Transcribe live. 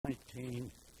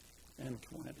19 and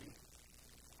 20.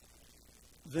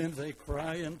 Then they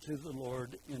cry unto the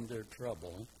Lord in their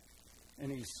trouble,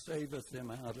 and he saveth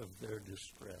them out of their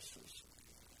distresses.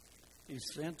 He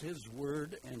sent his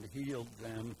word and healed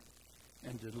them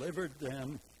and delivered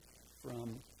them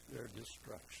from their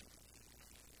destruction.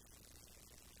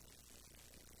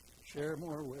 Share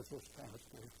more with us,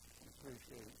 Pastor. I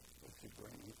appreciate what you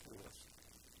bring to us.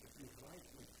 If you'd like,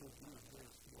 we could move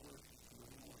this forward a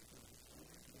little more to the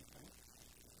center. Okay?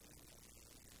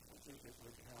 I think it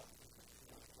would help.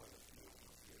 There's quite a few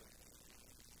up here.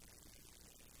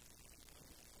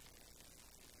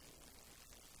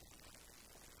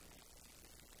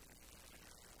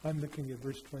 I'm looking at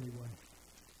verse 21.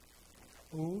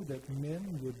 Oh, that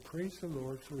men would praise the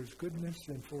Lord for his goodness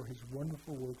and for his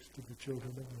wonderful works to the children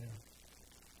of men.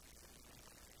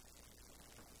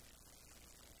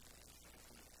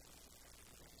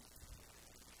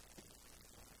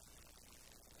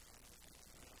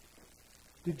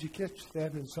 Did you catch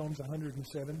that in Psalms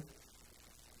 107?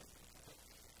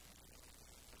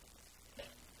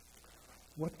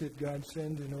 What did God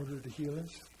send in order to heal us?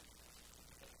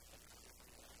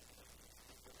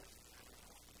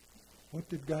 What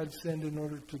did God send in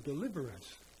order to deliver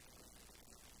us?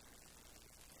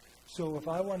 So if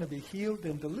I want to be healed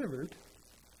and delivered,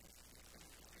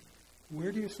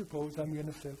 where do you suppose I'm going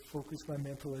to focus my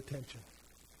mental attention?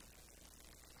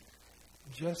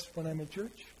 Just when I'm at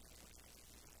church?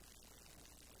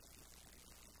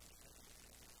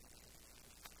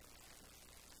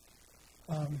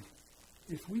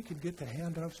 If we could get the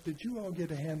handouts, did you all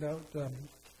get a handout?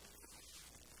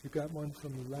 You got one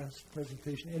from the last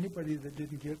presentation. Anybody that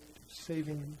didn't get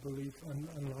Saving Belief,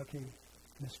 Unlocking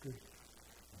Mystery?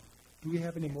 Do we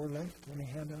have any more left? Any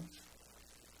handouts?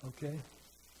 Okay.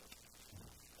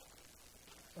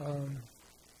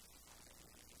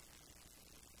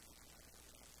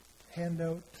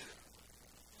 Handout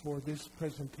for this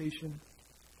presentation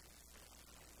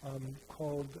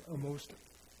called A Most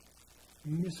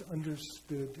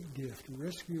Misunderstood Gift,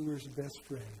 Rescuer's Best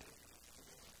Friend.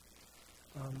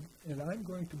 And I'm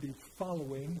going to be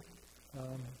following,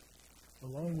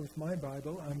 along with my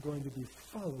Bible, I'm going to be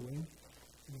following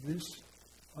this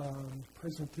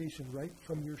presentation right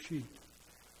from your sheet.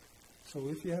 So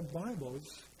if you have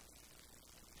Bibles,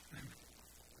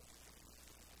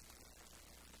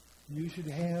 you should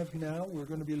have now, we're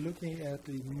going to be looking at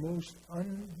the most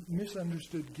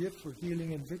misunderstood gift for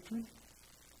healing and victory.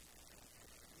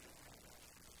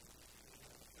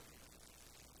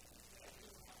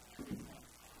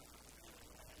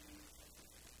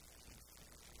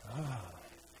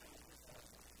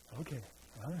 Okay,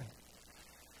 all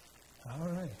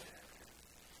right.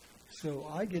 So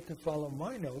I get to follow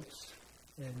my notes,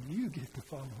 and you get to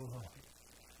follow along.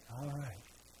 All right.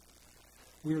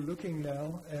 We're looking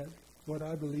now at what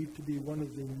I believe to be one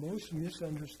of the most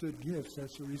misunderstood gifts.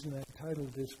 That's the reason I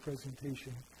titled this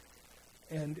presentation.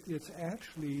 And it's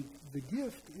actually, the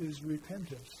gift is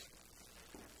repentance.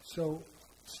 So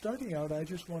starting out, I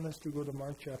just want us to go to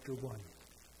Mark chapter 1.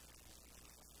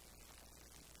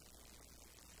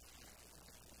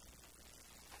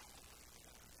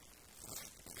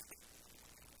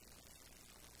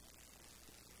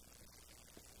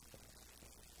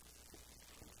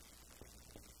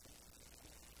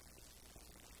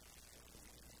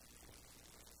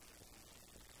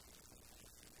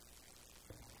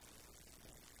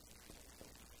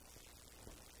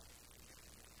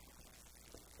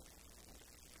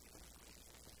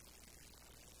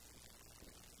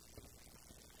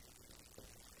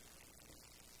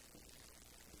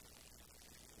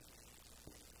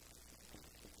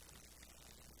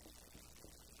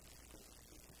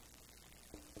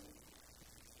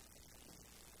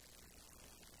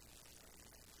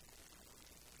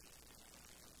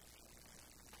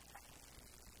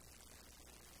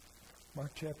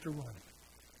 Mark chapter 1.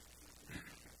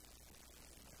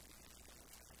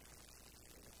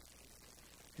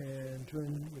 And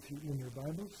turn with you in your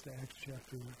Bibles to Acts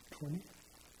chapter 20.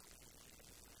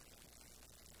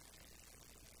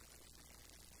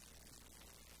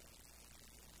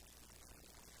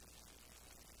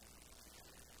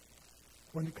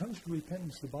 When it comes to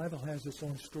repentance, the Bible has its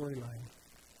own storyline.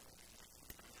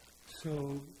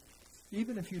 So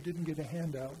even if you didn't get a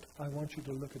handout, I want you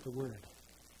to look at the Word.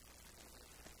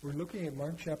 We're looking at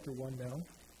Mark chapter 1 now,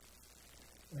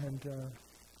 and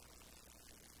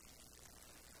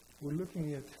we're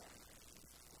looking at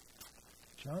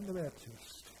John the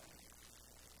Baptist.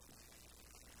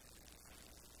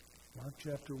 Mark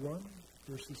chapter 1,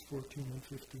 verses 14 and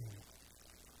 15.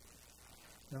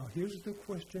 Now here's the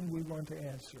question we want to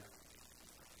answer.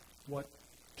 What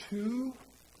two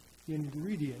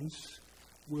ingredients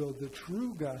will the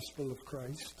true gospel of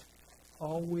Christ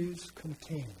always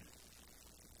contain?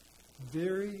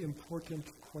 Very important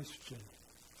question.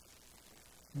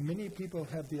 Many people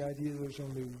have the idea there's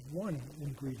only one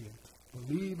ingredient.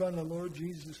 Believe on the Lord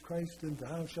Jesus Christ and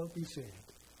thou shalt be saved.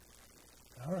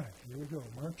 All right, here we go.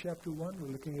 Mark chapter 1, we're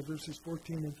looking at verses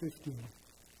 14 and 15.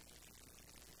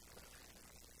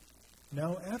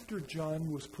 Now, after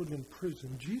John was put in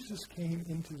prison, Jesus came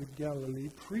into the Galilee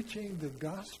preaching the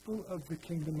gospel of the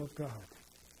kingdom of God.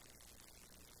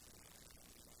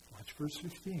 Watch verse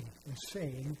 15. And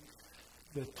saying,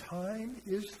 the time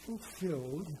is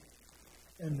fulfilled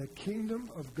and the kingdom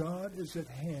of God is at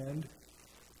hand.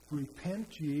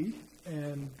 Repent ye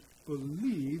and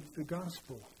believe the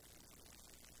gospel.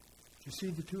 Do you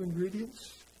see the two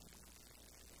ingredients?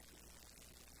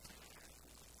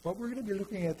 What we're going to be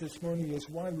looking at this morning is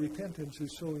why repentance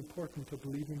is so important to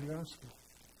believing the gospel.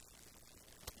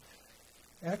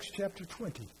 Acts chapter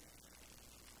 20.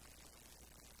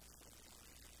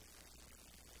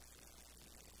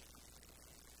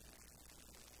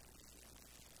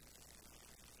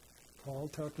 Paul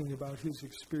talking about his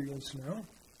experience now.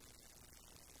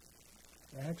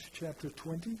 Acts chapter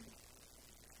 20.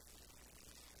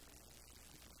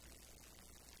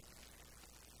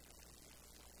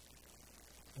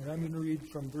 And I'm going to read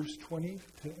from verse 20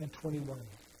 and 21.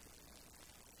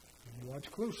 And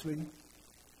watch closely.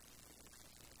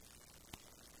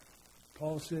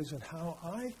 Paul says, and how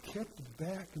I kept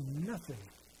back nothing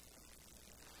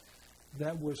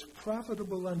that was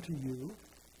profitable unto you,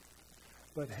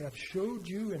 but have showed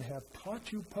you and have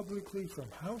taught you publicly from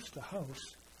house to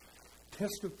house,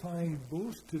 testifying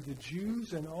both to the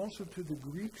Jews and also to the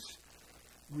Greeks,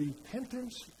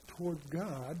 repentance toward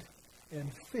God and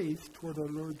faith toward our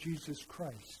Lord Jesus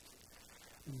Christ.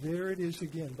 There it is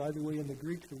again. By the way, in the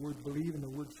Greek, the word believe and the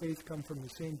word faith come from the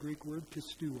same Greek word,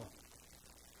 pistua.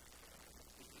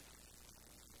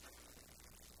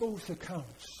 Both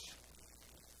accounts.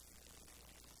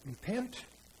 Repent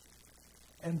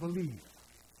and believe.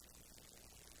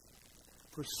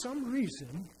 For some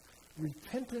reason,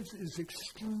 repentance is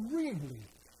extremely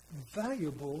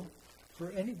valuable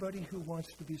for anybody who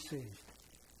wants to be saved.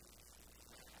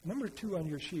 Number 2 on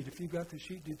your sheet. If you got the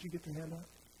sheet, did you get the handout?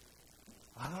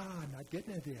 Not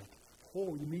getting it yet.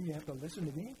 Oh, you mean you have to listen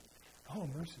to me? Oh,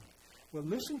 mercy. Well,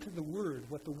 listen to the Word.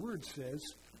 What the Word says,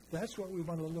 that's what we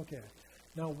want to look at.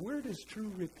 Now, where does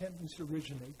true repentance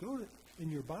originate? Go in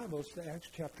your Bibles to Acts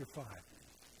chapter 5.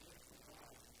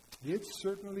 It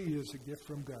certainly is a gift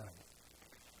from God.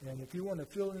 And if you want to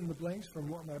fill in the blanks from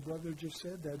what my brother just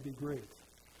said, that'd be great.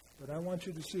 But I want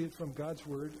you to see it from God's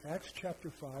Word. Acts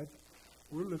chapter 5.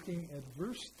 We're looking at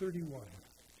verse 31.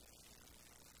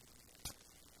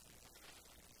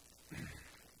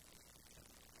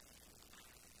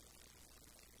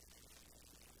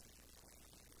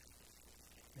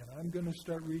 And I'm going to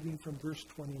start reading from verse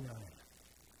 29.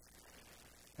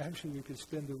 Actually, we could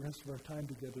spend the rest of our time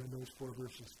together in those 4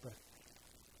 verses, but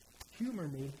humor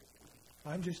me.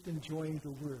 I'm just enjoying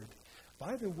the Word.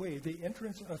 By the way, the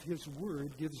entrance of His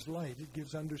Word gives light. It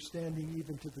gives understanding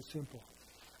even to the simple.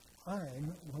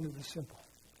 I'm one of the simple.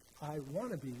 I want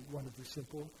to be one of the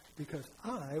simple because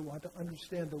I want to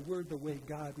understand the Word the way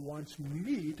God wants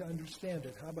me to understand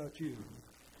it. How about you?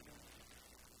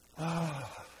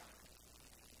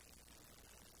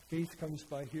 Faith comes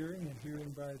by hearing, and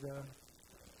hearing by the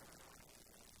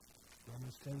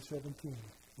Romans 10:17.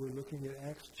 We're looking at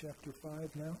Acts chapter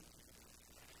 5 now.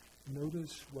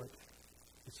 Notice what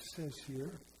it says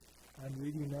here. I'm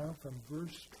reading now from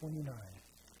verse 29.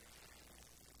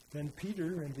 Then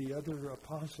Peter and the other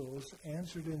apostles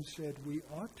answered and said, we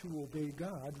ought to obey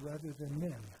God rather than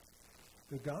men.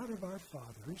 The God of our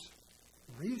fathers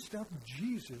raised up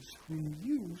Jesus, whom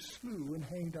you slew and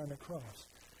hanged on a cross.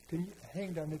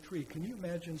 Hanged on a tree. Can you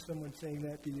imagine someone saying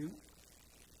that to you?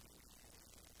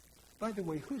 By the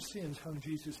way, whose sins hung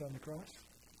Jesus on the cross?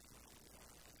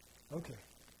 Okay.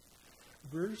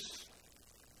 Verse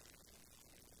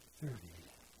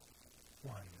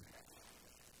 31.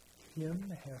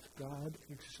 Him hath God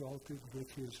exalted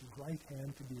with his right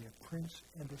hand to be a prince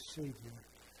and a savior,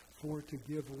 for to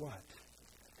give what?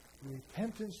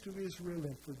 Repentance to Israel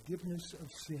and forgiveness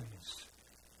of sins.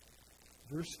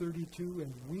 Verse 32,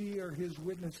 and we are his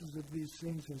witnesses of these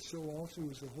things, and so also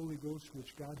is the Holy Ghost,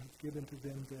 which God hath given to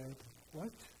them that,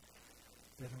 what?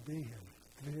 That obey him.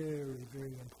 Very,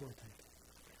 very important.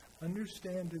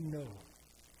 Understand and know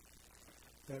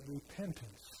that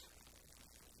repentance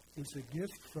is a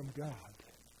gift from God.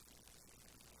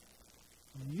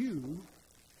 You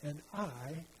and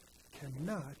I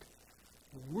cannot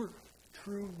work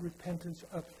true repentance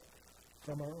up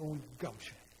from our own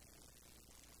gumption.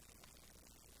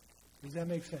 Does that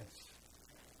make sense?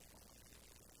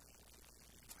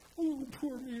 Oh,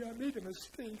 poor me, I made a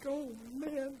mistake. Oh,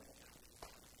 man.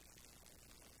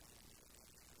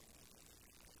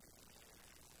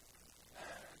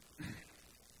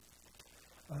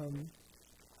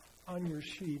 On your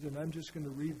sheet, and I'm just going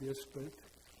to read this, but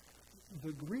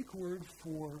the Greek word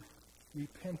for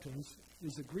repentance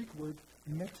is the Greek word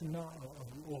metanao.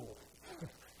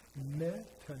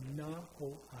 Metanao.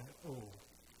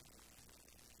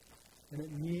 And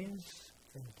it means,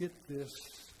 and get this,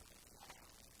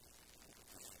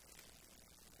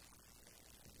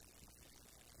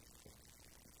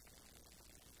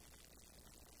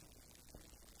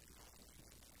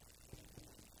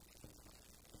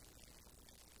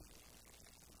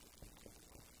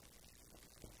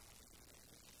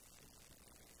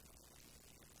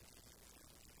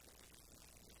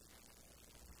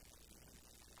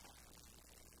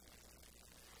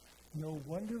 no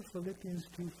wonder Philippians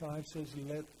 2:5 says,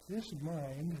 let this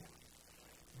mind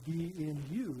be in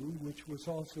you, which was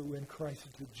also in Christ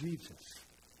Jesus.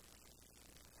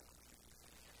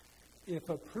 If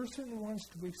a person wants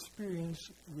to experience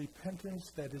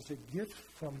repentance that is a gift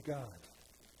from God,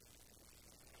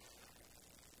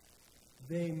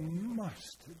 they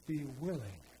must be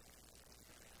willing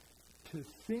to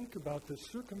think about the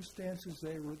circumstances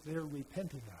they're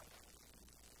repenting of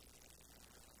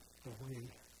the way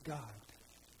God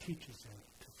teaches them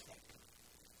to think.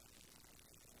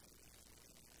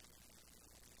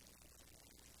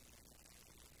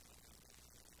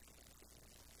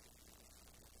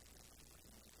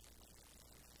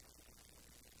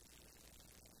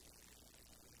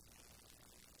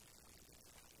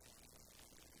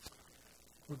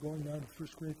 We're going now to 1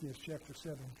 Corinthians chapter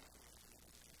 7.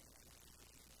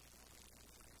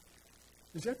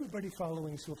 Is everybody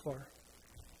following so far?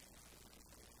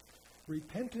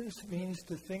 Repentance means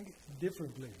to think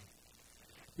differently.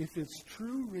 If it's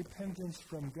true repentance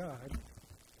from God,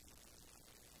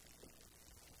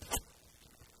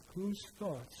 whose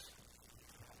thoughts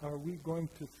are we going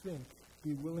to think,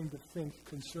 be willing to think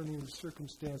concerning the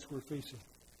circumstance we're facing?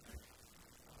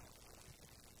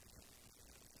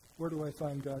 Where do I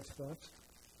find God's thoughts?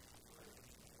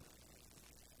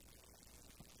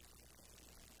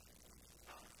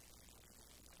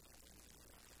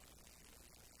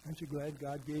 Aren't you glad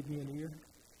God gave me an ear?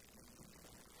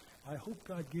 I hope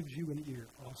God gives you an ear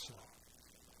also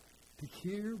to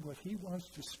hear what He wants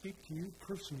to speak to you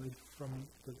personally from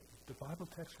the Bible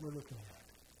text we're looking at.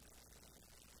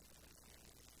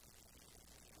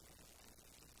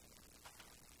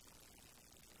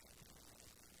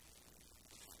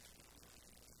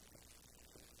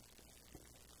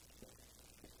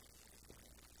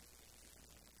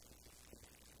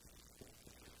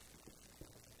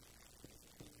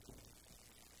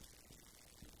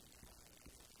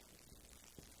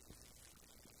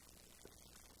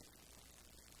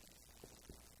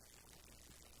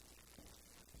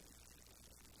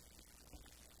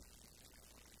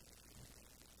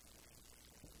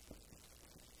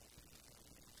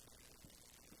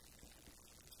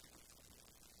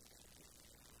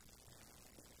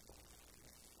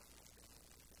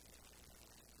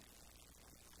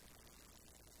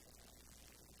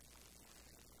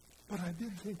 But I've been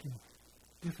thinking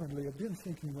differently. I've been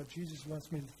thinking what Jesus wants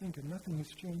me to think, and nothing is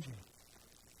changing.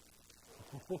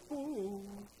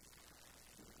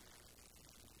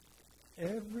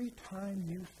 Every time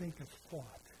you think a thought,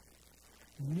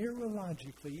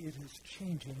 neurologically it is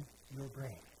changing your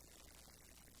brain.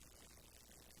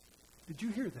 Did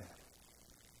you hear that?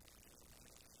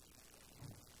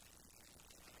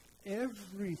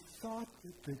 Every thought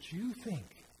that you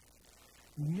think,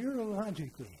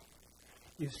 neurologically,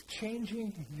 is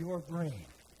changing your brain,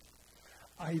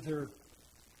 either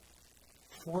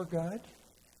for God,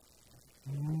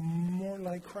 more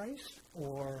like Christ,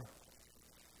 or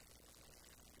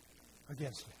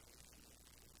against Him.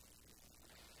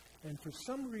 And for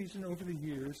some reason over the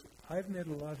years, I've met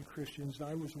a lot of Christians,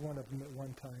 I was one of them at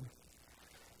one time,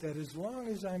 that as long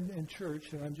as I'm in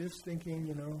church and I'm just thinking,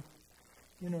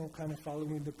 kind of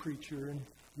following the preacher and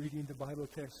reading the Bible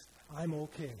text, I'm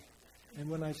okay. And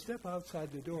when I step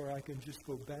outside the door, I can just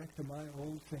go back to my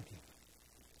old thinking.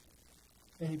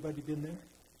 Anybody been there?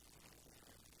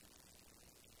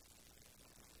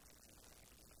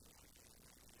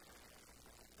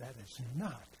 That is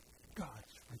not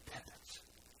God's repentance.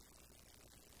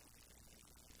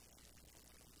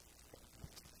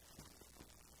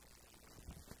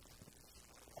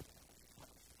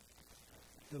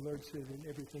 The Lord said, in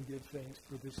everything give thanks,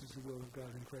 for this is the will of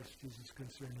God in Christ Jesus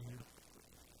concerning you.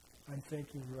 I'm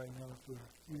thanking you right now for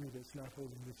you that's not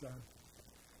holding this on.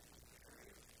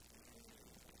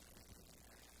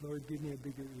 Lord, give me a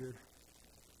bigger ear.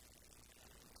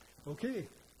 Okay.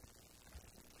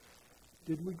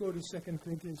 Did we go to 2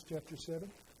 Corinthians chapter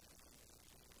 7?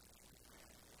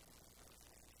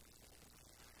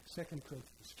 2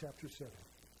 Corinthians chapter 7.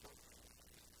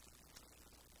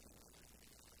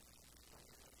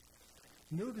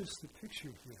 Notice the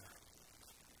picture here.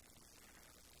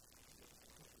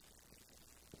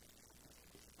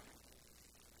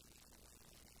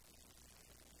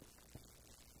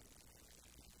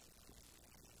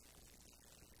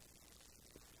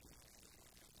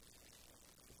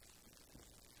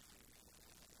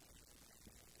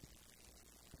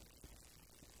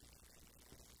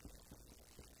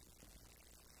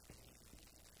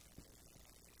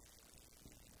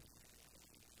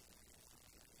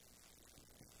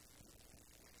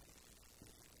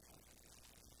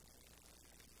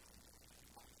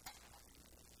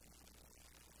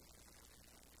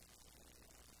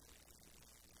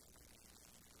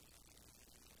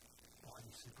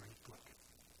 It's a great book.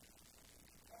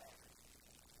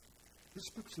 This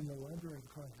book's in the Library of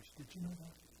Congress. Did you know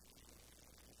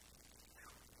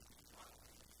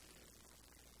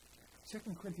that?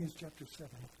 2 Corinthians chapter 7.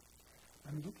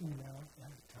 I'm looking now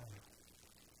at time.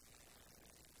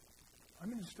 I'm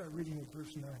going to start reading at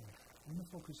verse 9. I'm going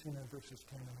to focus in on verses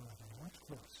 10 and 11. Watch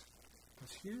close.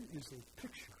 Because here is a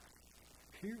picture.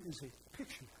 Here is a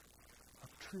picture of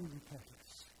true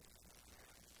repentance.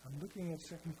 I'm looking at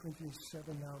 2 Corinthians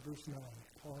 7 now, verse 9.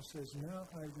 Paul says, now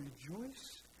I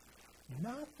rejoice,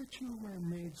 not that you were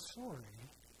made sorry,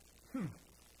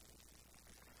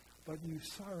 but you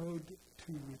sorrowed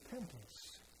to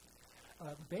repentance.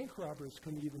 Bank robbers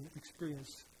can even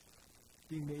experience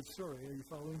being made sorry. Are you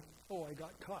following? Oh, I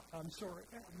got caught. I'm sorry.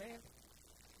 Oh, man.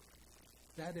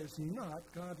 That is not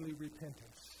godly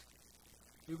repentance.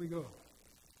 Here we go.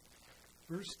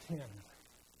 Verse 10.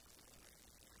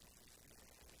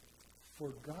 For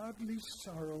godly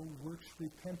sorrow works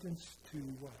repentance to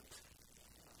what?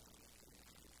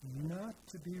 Not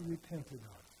to be repented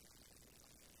of.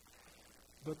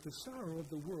 But the sorrow of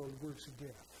the world works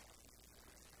death.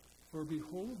 For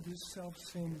behold, this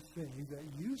selfsame thing that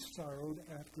you sorrowed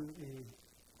after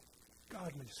a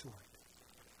godly sort.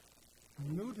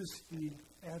 Notice the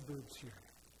adverbs here.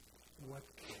 What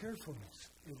carefulness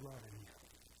it wrought in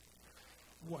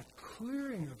you. What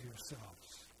clearing of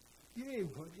yourselves. Yea,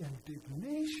 what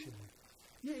indignation.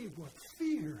 Yea, what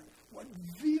fear. What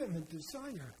vehement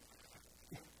desire.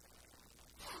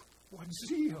 What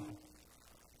zeal.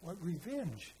 What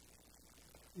revenge.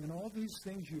 In all these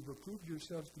things you've approved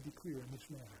yourselves to be clear in this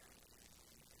matter.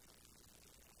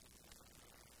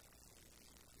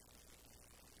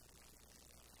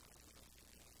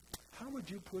 How would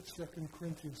you put 2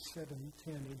 Corinthians 7:10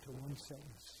 into one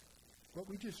sentence? What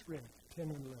we just read, 10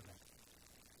 and 11.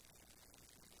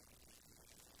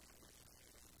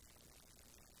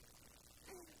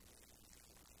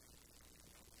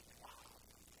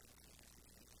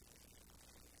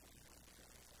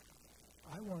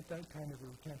 I want that kind of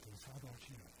repentance. How about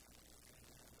you?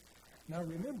 Now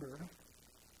remember,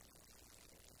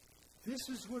 this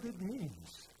is what it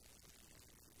means.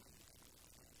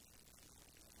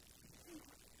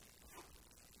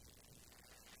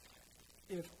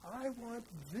 If I want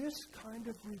this kind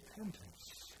of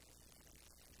repentance,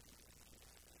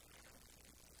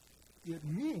 it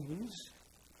means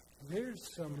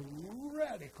there's some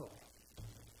radical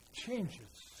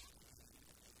changes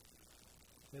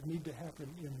that need to happen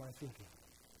in my thinking.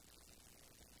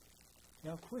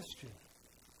 Now, question.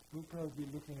 We'll probably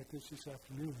be looking at this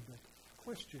afternoon, but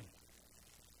question.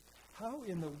 How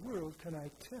in the world can I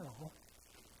tell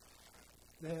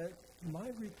that my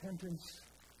repentance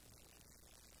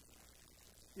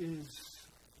is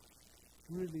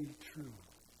really true?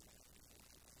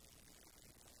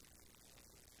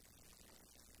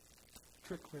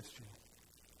 Trick question.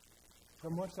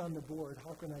 From what's on the board,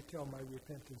 how can I tell my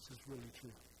repentance is really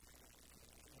true?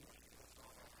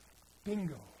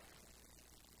 Bingo.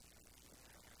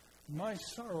 My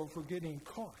sorrow for getting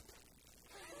caught.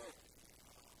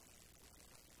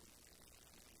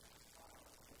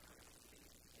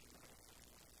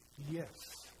 Yes.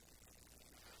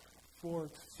 For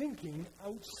thinking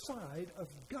outside of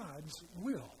God's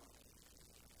will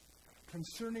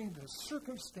concerning the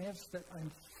circumstance that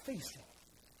I'm facing.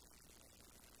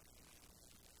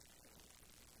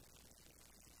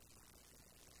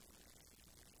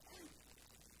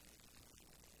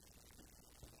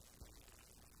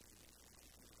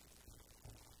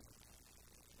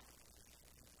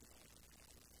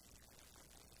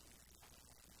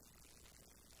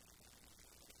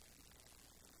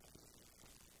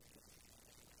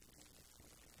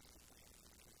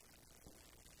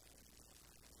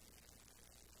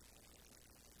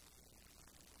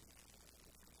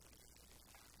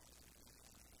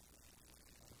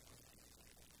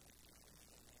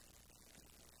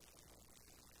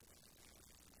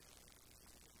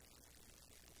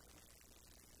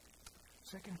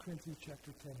 2 Corinthians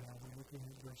chapter 10 now. We're looking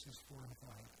at verses 4 and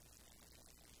 5.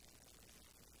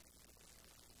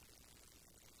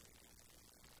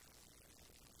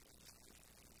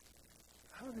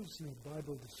 How does the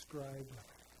Bible describe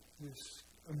this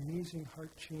amazing,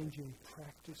 heart-changing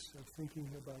practice of thinking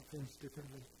about things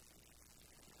differently?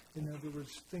 In other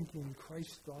words, thinking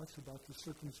Christ's thoughts about the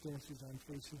circumstances I'm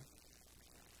facing.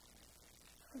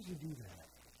 How does he do that?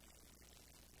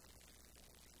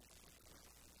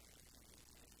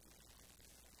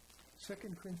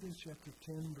 Second Corinthians chapter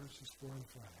 10, verses 4 and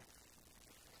 5.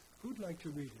 Who'd like to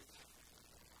read it?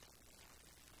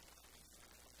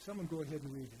 Someone go ahead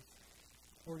and read it.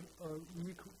 Or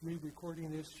re-recording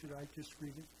this, should I just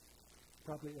read it?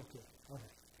 Probably, okay. All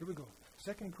right, here we go.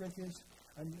 2 Corinthians,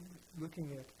 I'm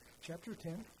looking at chapter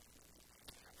 10,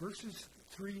 verses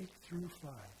 3 through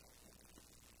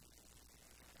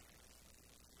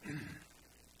 5.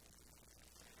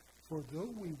 For though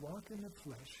we walk in the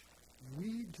flesh,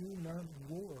 we do not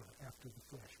war after the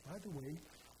flesh. By the way,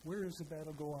 where does the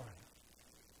battle go on?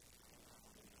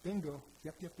 Bingo.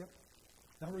 Yep.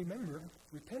 Now remember,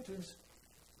 repentance,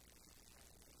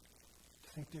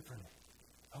 think differently.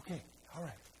 Okay, all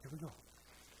right, here we go.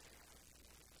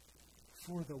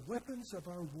 For the weapons of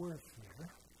our warfare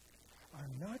are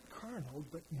not carnal,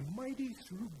 but mighty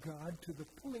through God to the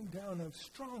pulling down of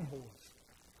strongholds.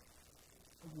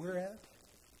 Where at?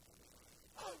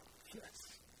 Oh,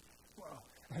 yes. Wow.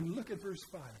 And look at verse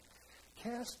 5.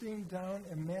 Casting down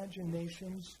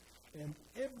imaginations and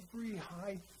every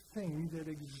high thing that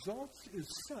exalts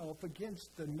itself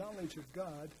against the knowledge of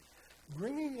God,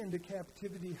 bringing into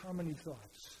captivity how many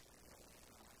thoughts?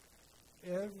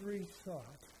 Every thought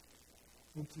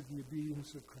into the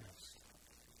obedience of Christ.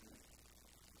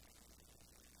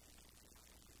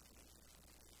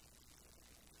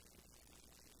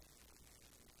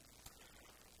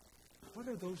 What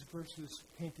are those verses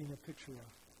painting a picture of?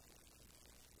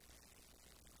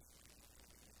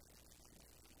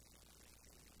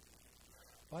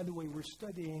 By the way, we're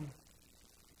studying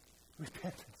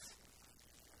repentance.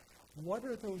 What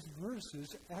are those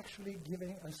verses actually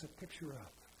giving us a picture of?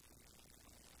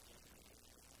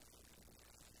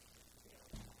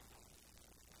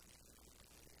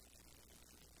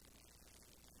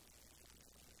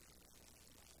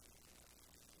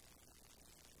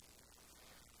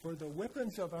 For the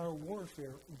weapons of our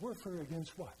warfare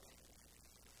against what?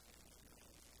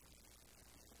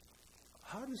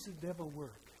 How does the devil work?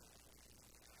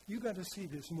 You got to see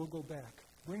this, and we'll go back.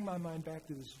 Bring my mind back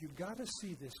to this. You've got to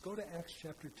see this. Go to Acts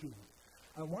chapter 2.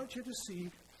 I want you to see,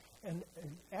 and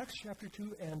Acts chapter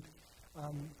 2 and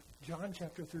John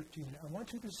chapter 13, I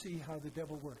want you to see how the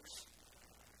devil works.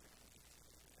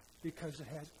 Because it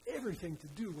has everything to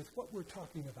do with what we're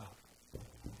talking about.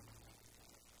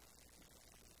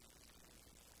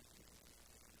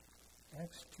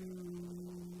 Acts 2,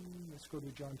 let's go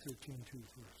to John 13, 2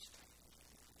 first.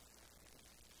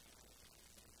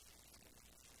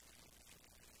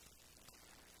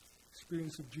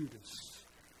 Experience of Judas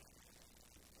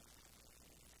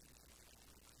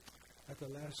at the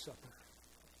Last Supper.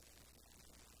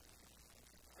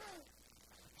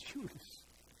 Judas,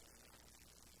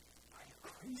 are you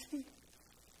crazy?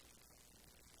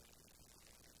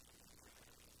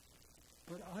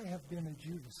 But I have been a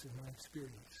Judas in my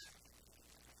experience.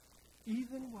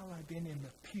 Even while I've been in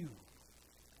the pew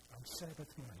on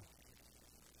Sabbath morning.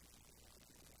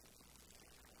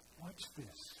 Watch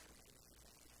this.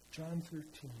 John 13,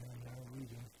 I'm now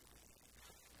reading.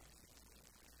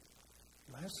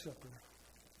 Last Supper,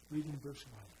 reading verse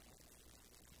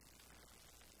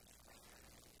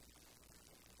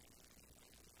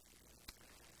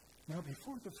 1. Now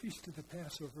before the feast of the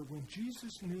Passover, when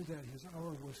Jesus knew that his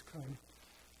hour was come,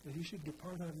 that he should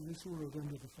depart out of this world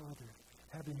unto the Father,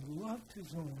 having loved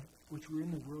his own, which were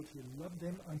in the world, he loved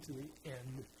them unto the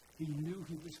end. He knew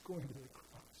he was going to the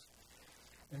cross.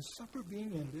 And supper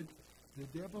being ended, the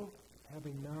devil,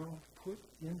 having now put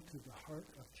into the heart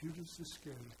of Judas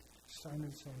Iscariot,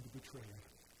 Simon's son, to betray him.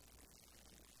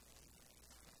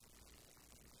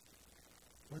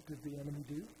 What did the enemy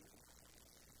do?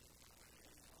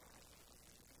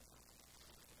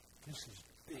 This is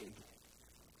big.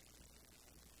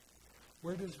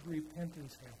 Where does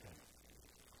repentance happen?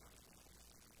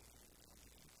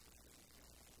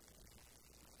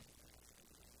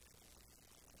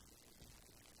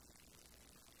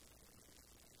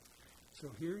 So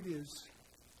here it is.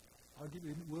 I'll give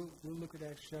you. We'll look at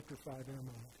Acts chapter 5 in a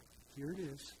moment. Here it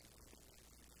is.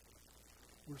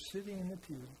 We're sitting in the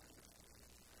pew,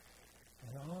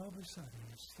 and all of a sudden,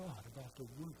 this thought about the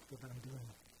work that I'm doing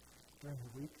during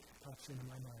the week pops into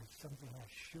my mind. Something I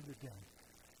should have done.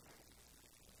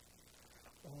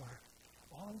 Or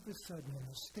all of a sudden a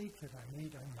mistake that I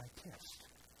made on my test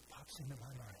pops into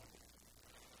my mind.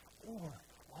 Or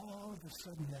all of a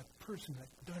sudden that person that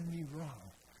done me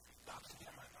wrong pops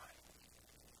into my mind.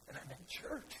 And I'm in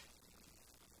church.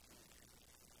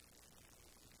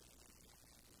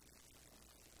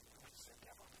 What's the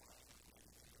devil doing?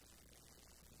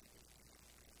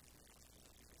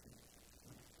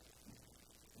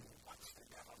 What's the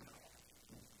devil doing?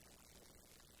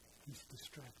 He's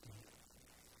distracting you.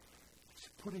 He's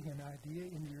putting an idea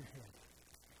in your head.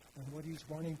 And what he's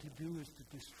wanting to do is to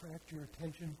distract your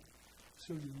attention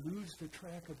so you lose the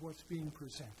track of what's being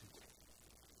presented.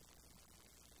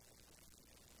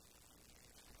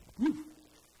 Whew.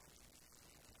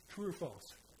 True or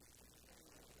false?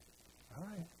 All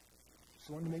right. Just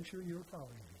wanted to make sure you were following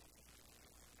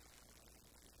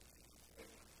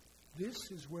me. This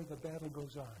is where the battle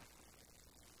goes on.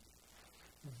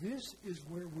 This is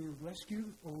where we're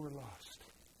rescued or we're lost.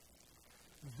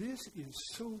 This is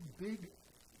so big.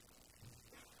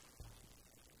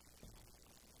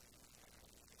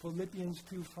 Philippians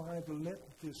 2:5, let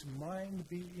this mind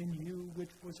be in you,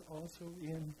 which was also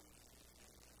in.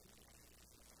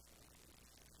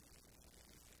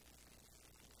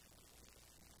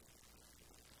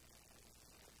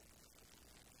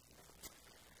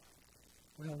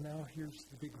 Well, now here's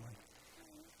the big one.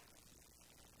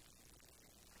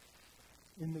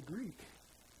 In the Greek,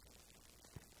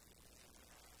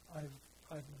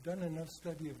 I've done enough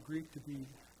study of Greek to be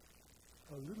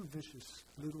a little vicious,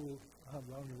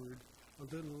 wrong word, a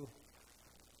little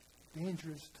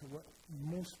dangerous to what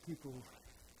most people,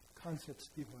 concepts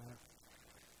people have.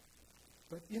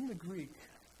 But in the Greek,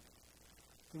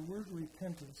 the word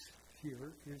repentance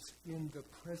here is in the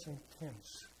present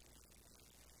tense.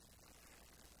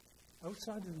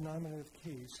 Outside of the nominative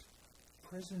case,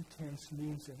 present tense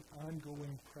means an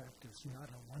ongoing practice, not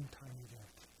a one-time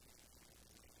event.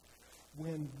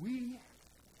 When we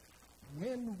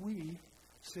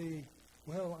say,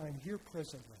 well, I'm here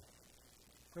presently,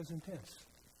 present tense.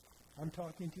 I'm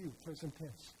talking to you, present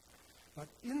tense. But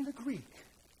in the Greek,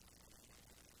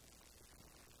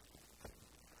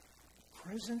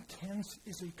 present tense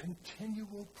is a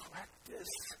continual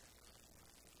practice.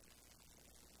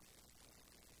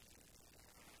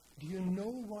 Do you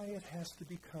know why it has to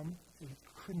become a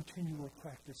continual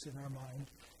practice in our mind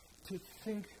to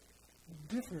think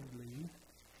differently,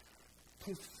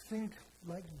 to think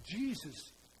like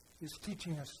Jesus is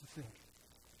teaching us to think?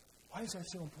 Why is that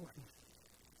so important?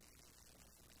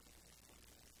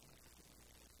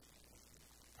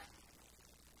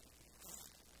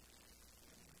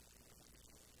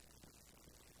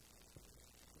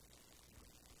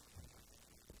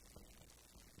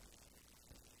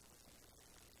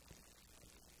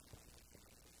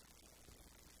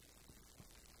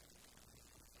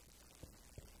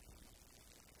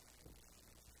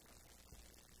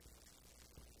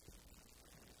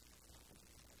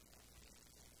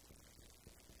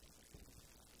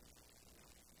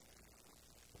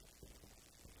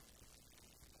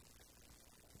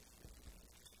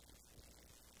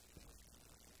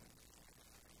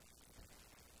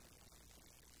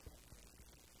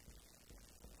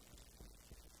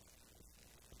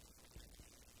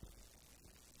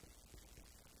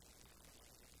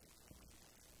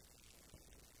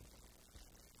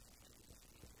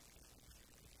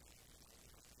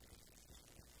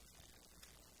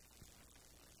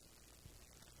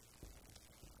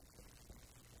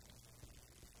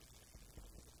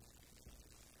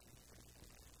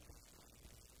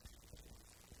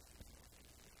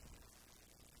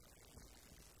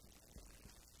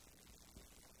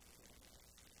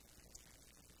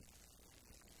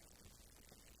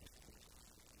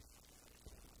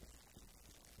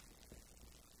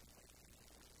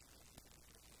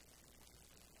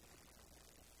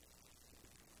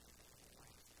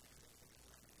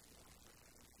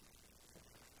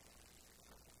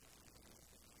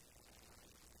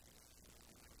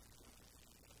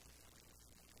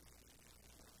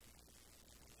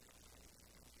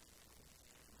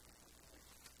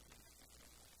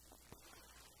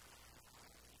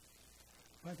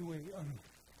 By the way,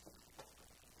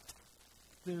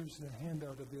 there's a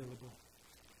handout available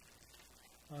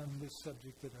on this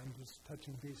subject that I'm just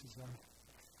touching bases on.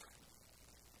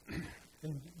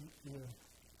 And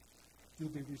you'll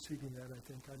be receiving that, I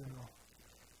think. I don't know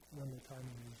when the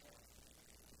timing is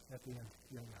at the end.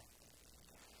 Yeah.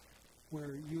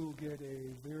 Where you'll get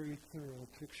a very thorough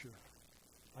picture.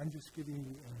 I'm just giving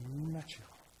you a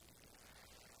nutshell.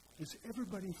 Is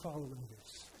everybody following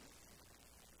this?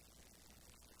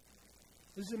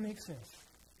 Does it make sense?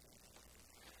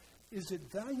 Is it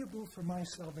valuable for my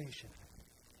salvation?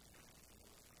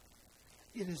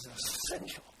 It is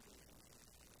essential.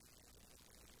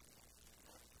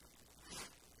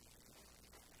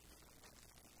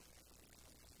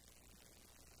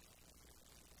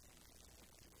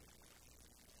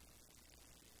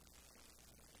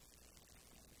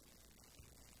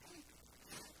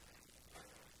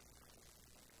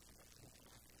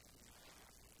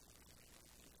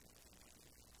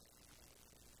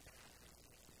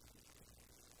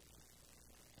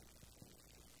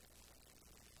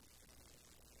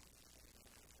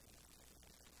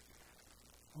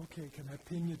 Okay, can I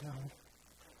pin you down?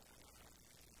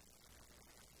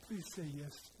 Please say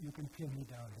yes, you can pin me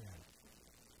down here.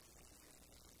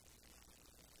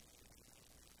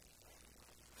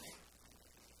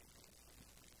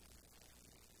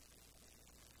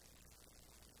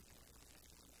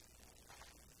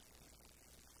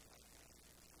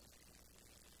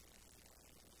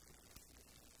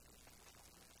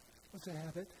 What's a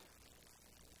habit?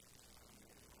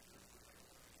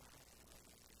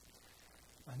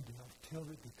 Until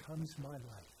it becomes my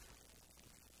life.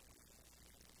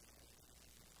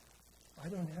 I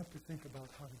don't have to think about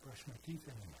how to brush my teeth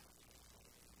anymore.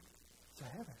 It's a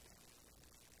habit.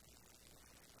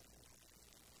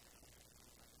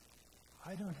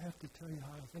 I don't have to tell you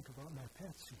how I think about my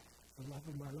pets, the love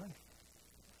of my life.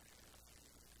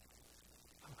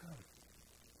 How come?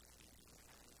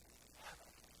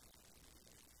 Habit.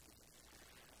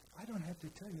 I don't have to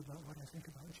tell you about what I think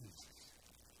about Jesus.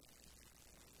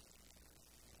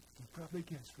 You probably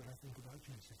guessed what I think about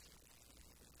Jesus.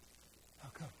 How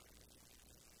come?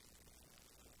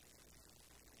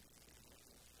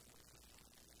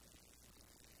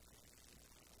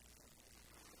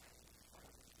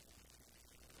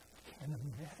 I can't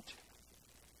imagine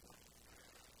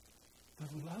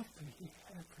the love that he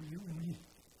had for you and me.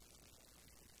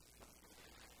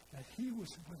 That he was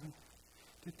willing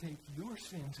to take your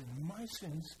sins and my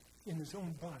sins in his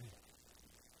own body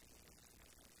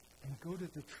and go to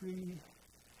the tree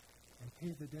and pay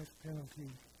the death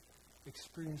penalty,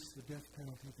 experience the death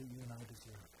penalty that you and I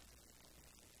deserve.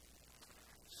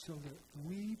 So that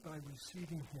we, by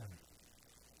receiving him,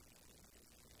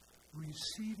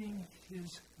 receiving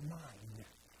his mind,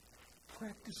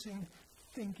 practicing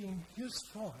thinking his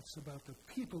thoughts about the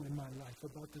people in my life,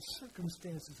 about the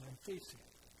circumstances I'm facing.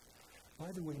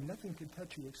 By the way, nothing can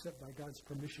touch you except by God's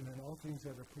permission, and all things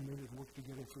that are permitted work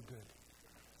together for good.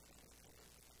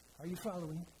 Are you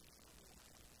following?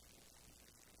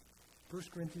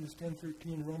 1 Corinthians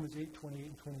 10:13, Romans 8:28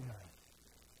 and 29.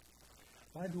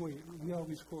 By the way, we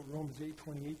always quote Romans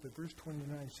 8:28, but verse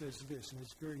 29 says this, and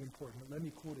it's very important. Let me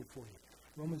quote it for you.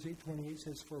 Romans 8:28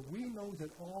 says, "For we know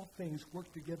that all things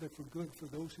work together for good for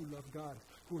those who love God,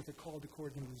 who are called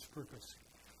according to his purpose."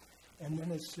 And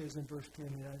then it says in verse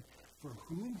 29, "For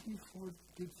whom he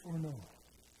did foreknow,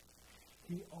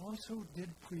 he also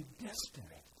did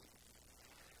predestinate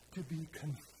to be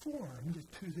conformed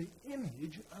to the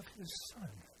image of his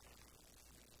Son."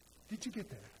 Did you get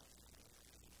that?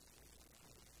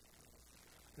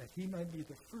 That he might be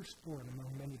the firstborn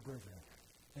among many brethren.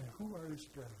 And who are his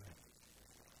brethren?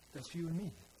 That's you and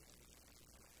me.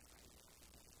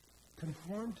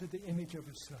 Conformed to the image of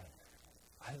his Son.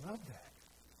 I love that.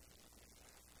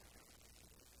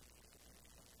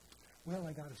 Well,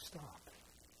 I got to stop.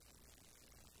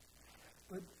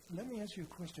 But let me ask you a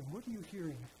question. What are you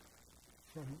hearing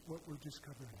from what we're just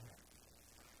covering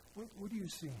here? What are you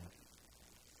seeing?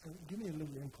 Give me a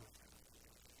little input.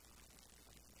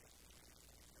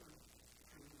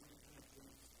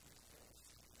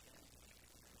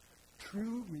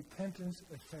 True repentance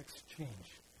affects change.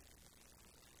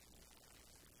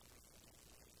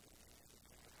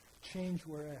 Change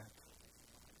where at?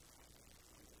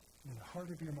 In the heart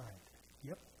of your mind.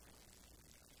 Yep.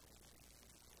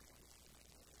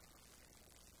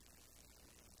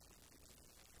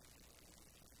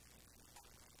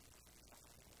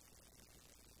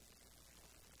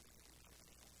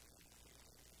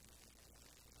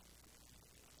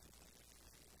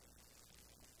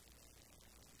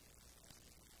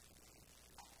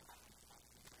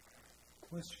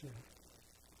 Question.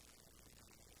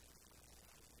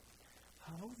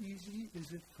 How easy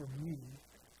is it for me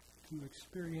to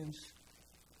experience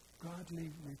godly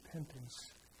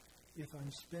repentance if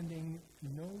I'm spending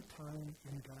no time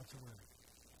in God's Word?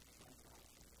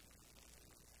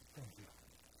 Thank you.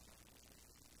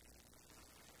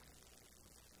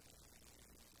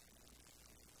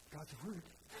 God's Word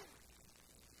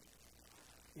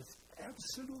is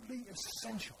absolutely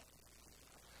essential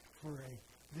for a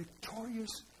victorious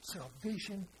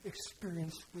salvation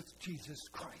experience with Jesus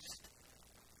Christ.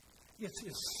 It's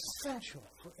essential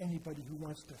for anybody who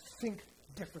wants to think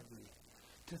differently,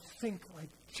 to think like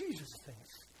Jesus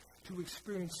thinks, to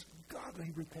experience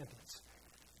godly repentance.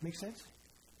 Make sense?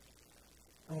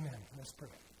 Amen. Let's pray.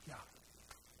 Yeah.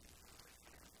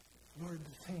 Lord,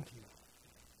 thank you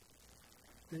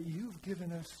that you've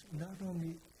given us not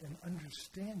only an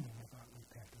understanding about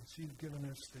repentance, you've given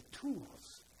us the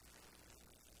tools,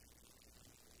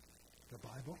 the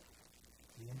Bible,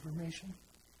 the information,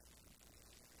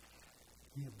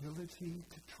 the ability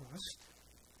to trust,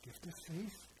 gift of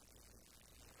faith,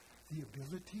 the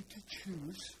ability to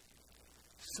choose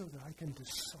so that I can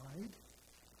decide,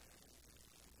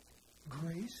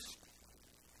 grace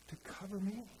to cover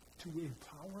me, to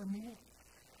empower me.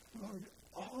 Lord,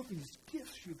 all these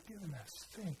gifts you've given us,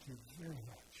 thank you very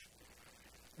much.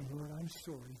 And Lord, I'm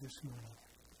sorry this morning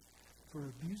for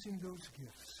abusing those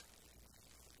gifts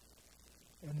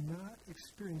and not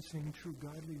experiencing true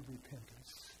godly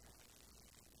repentance,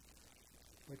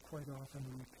 but quite often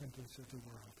the repentance of the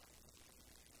world.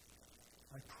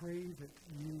 I pray that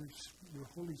your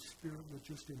Holy Spirit will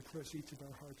just impress each of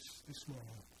our hearts this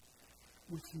morning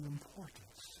with the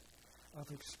importance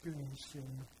of experiencing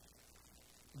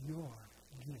your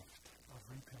gift of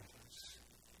repentance.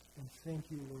 And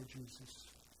thank you, Lord Jesus,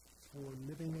 for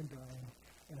living and dying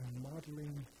and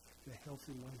modeling the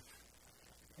healthy life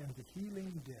and the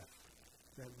healing death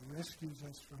that rescues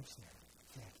us from sin.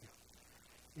 Thank you.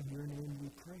 In your name we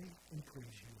pray and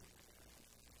praise you.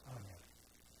 Amen.